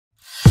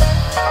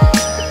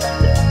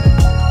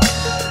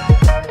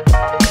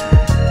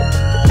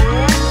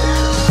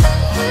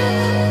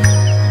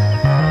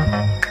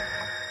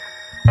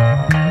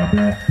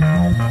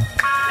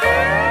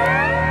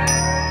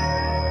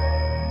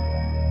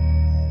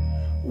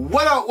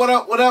What up, what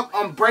up, what up,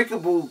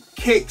 Unbreakable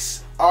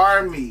Kicks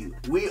Army?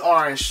 We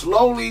are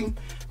slowly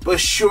but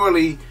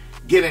surely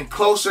getting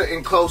closer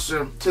and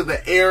closer to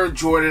the Air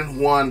Jordan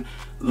 1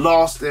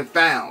 Lost and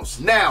Founds.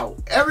 Now,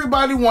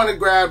 everybody want to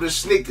grab the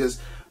sneakers,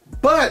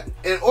 but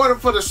in order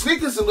for the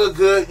sneakers to look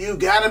good, you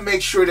got to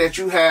make sure that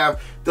you have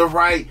the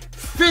right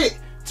fit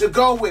to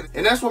go with it.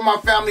 And that's what my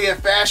family at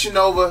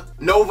FashionNova,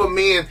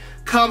 Novamen,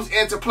 comes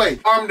into play.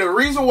 The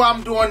reason why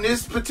I'm doing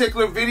this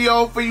particular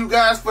video for you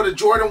guys for the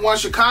Jordan 1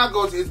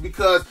 Chicago's is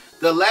because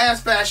the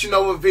last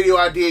FashionNova video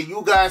I did,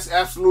 you guys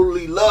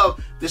absolutely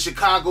love the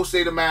Chicago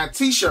State of Mind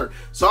t-shirt.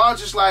 So I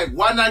was just like,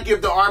 why not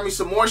give the Army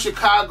some more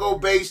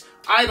Chicago-based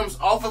items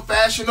off of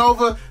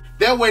FashionNova?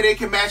 That way they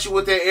can match it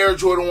with their Air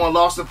Jordan 1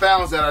 Lost and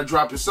Founds that are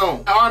dropping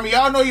soon. Now, Army,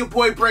 y'all know your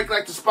boy Break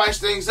like to spice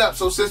things up.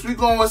 So since we're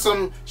going with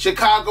some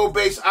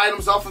Chicago-based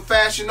items off of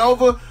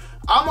FashionNova,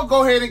 I'm going to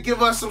go ahead and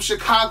give us some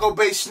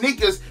Chicago-based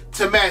sneakers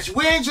to match.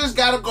 We ain't just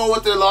got to go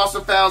with the Lost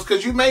and Founds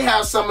because you may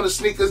have some of the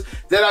sneakers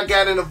that I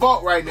got in the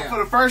vault right now.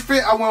 For the first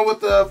fit, I went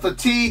with the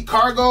fatigue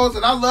cargos,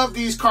 and I love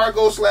these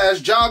cargo slash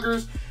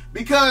joggers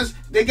because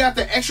they got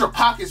the extra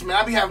pockets, man.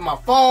 I be having my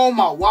phone,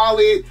 my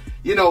wallet,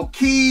 you know,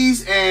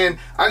 keys, and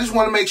I just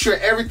want to make sure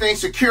everything's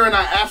secure, and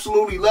I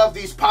absolutely love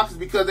these pockets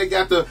because they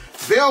got the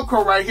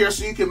Velcro right here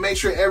so you can make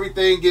sure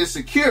everything gets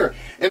secure.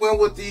 And went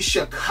with the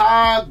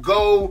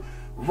Chicago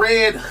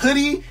red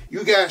hoodie.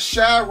 You got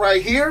Shy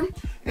right here,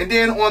 and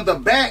then on the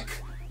back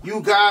you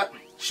got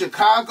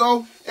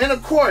Chicago. And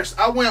of course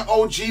I went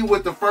OG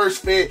with the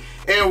first fit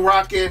and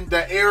rocking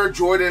the Air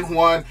Jordan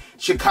 1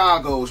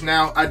 Chicago's.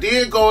 Now I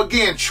did go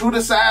again true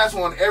to size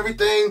on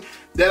everything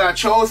that I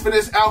chose for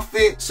this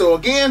outfit. So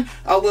again,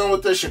 I went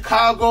with the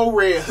Chicago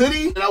red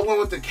hoodie, and I went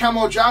with the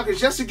camo joggers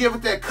just to give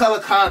it that color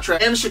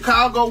contrast. And the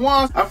Chicago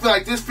ones, I feel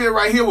like this fit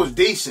right here was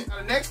decent. Now,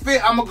 the next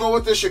fit, I'm gonna go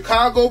with the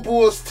Chicago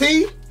Bulls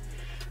tee.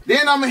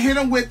 Then I'm going to hit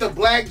them with the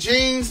black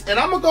jeans, and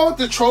I'm going to go with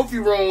the trophy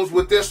rooms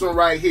with this one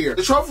right here.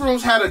 The trophy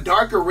rooms had a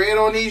darker red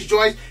on these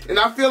joints, and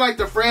I feel like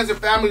the friends and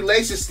family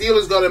laces steel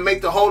is going to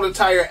make the whole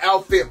entire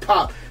outfit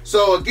pop.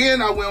 So again,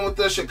 I went with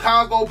the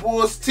Chicago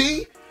Bulls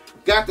tee,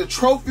 got the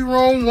trophy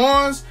room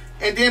ones,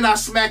 and then I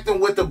smacked them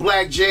with the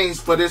black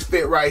jeans for this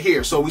fit right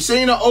here. So we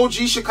seen the OG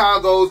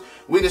Chicago's,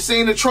 we done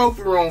seen the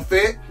trophy room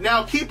fit.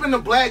 Now keeping the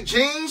black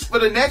jeans for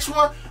the next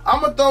one,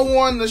 I'm gonna throw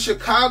on the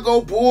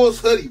Chicago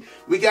Bulls hoodie.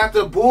 We got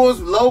the Bulls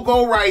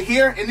logo right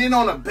here, and then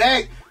on the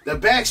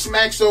back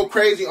smacks so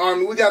crazy,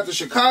 Army. We got the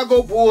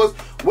Chicago Bulls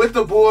with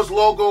the Bulls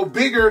logo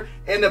bigger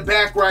in the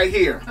back right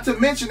here. Not to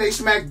mention they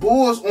smack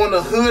Bulls on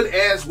the hood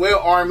as well,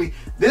 Army.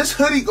 This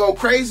hoodie go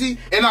crazy,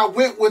 and I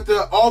went with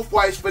the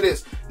off-whites for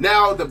this.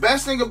 Now, the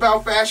best thing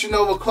about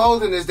FashionNova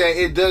clothing is that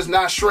it does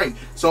not shrink.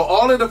 So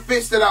all of the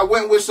fits that I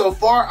went with so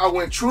far, I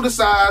went true to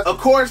size. Of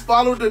course,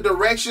 follow the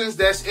directions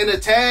that's in the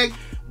tag,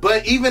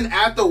 but even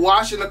after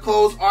washing the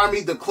clothes,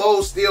 Army, the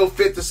clothes still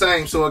fit the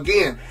same. So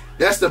again,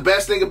 that's the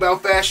best thing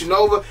about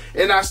FashionNova,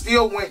 and I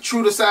still went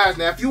true to size.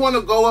 Now, if you want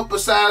to go up a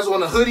size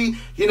on a hoodie,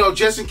 you know,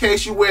 just in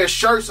case you wear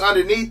shirts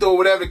underneath or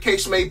whatever the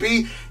case may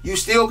be, you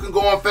still can go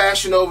on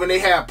FashionNova, and they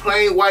have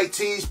plain white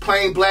tees,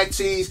 plain black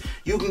tees.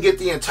 You can get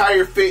the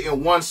entire fit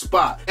in one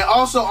spot. And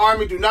also,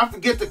 Army, do not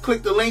forget to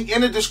click the link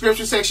in the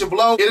description section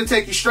below. It'll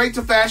take you straight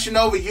to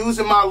FashionNova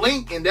using my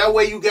link, and that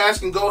way you guys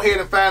can go ahead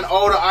and find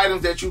all the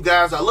items that you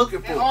guys are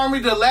looking for. And Army,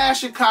 the last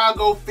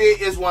Chicago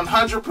fit is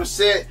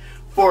 100%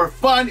 for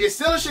fun. It's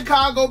still a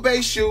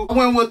Chicago-based shoe. I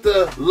went with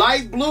the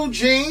light blue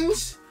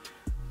jeans.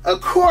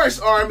 Of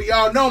course, Army,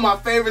 y'all know my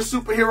favorite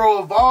superhero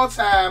of all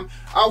time.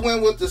 I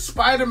went with the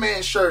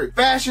Spider-Man shirt.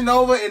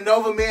 FashionNova and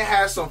Novamen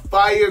has some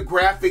fire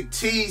graphic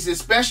tees,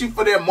 especially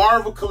for their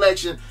Marvel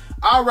collection.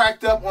 I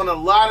racked up on a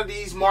lot of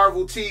these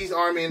Marvel tees,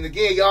 Army. And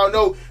again, y'all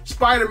know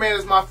Spider-Man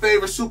is my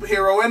favorite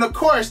superhero. And of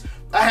course,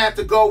 I had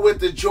to go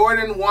with the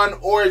Jordan 1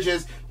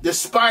 Origins, the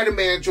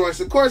Spider-Man joints.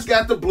 Of course,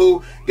 got the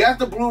blue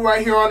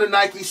right here on the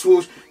Nike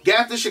swoosh,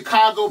 got the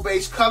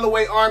Chicago-based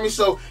colorway, Army.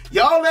 So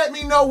y'all let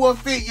me know what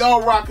fit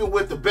y'all rocking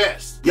with the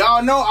best.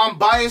 Y'all know I'm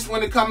biased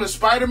when it comes to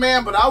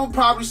Spider-Man, but I would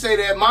probably say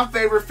that my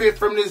favorite fit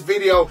from this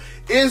video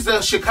is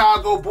the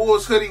Chicago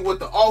Bulls hoodie with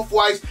the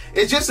off-whites.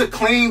 It's just a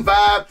clean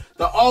vibe.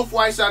 The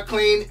off-whites are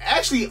clean.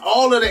 Actually,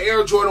 all of the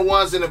Air Jordan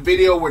 1s in the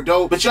video were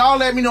dope. But y'all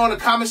let me know in the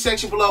comment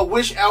section below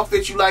which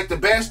outfit you like the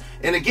best.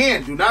 And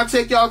again, do not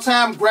take y'all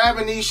time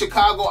grabbing these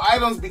Chicago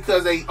items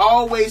because they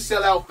always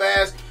sell out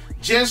fast,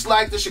 just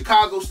like the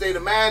Chicago State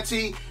of Mind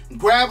tee.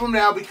 Grab them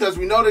now because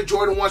we know the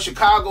Jordan 1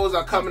 Chicago's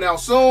are coming out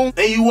soon,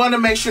 and you want to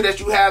make sure that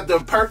you have the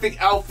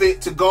perfect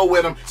outfit to go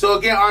with them. So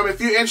again, Army,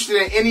 if you're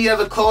interested in any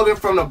other clothing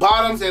from the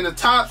bottoms and the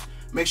tops,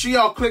 make sure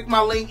y'all click my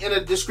link in the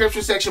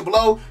description section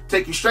below.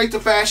 Take you straight to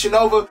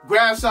FashionNova.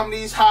 Grab some of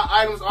these hot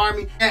items,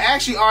 Army. And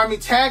actually, Army,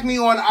 tag me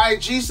on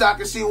IG so I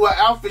can see what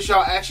outfits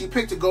y'all actually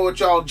picked to go with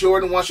y'all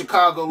Jordan 1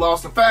 Chicago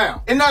Lost and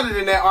Found. And other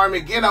than that, Army,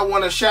 again, I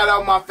want to shout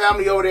out my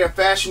family over there at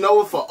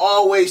FashionNova for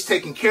always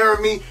taking care of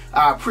me.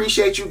 I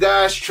appreciate you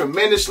guys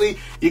tremendously.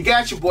 You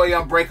got your boy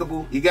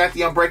Unbreakable. You got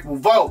the Unbreakable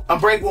Vote.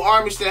 Unbreakable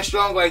Army, stand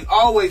strong like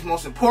always.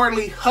 Most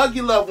importantly, hug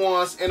your loved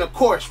ones. And of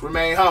course,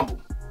 remain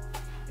humble.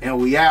 and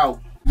we out.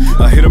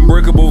 I hit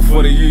unbreakable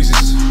for the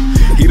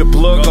Yeezys. He the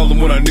plug, call him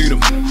when I need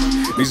him.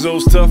 These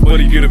old's tough, but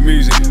he get him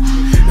easy.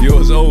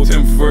 Yours old,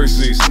 him first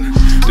season.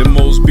 Them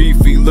most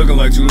beefy, looking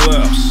like 2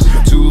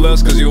 lefts. 2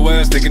 lefts, cause your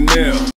ass take a nail.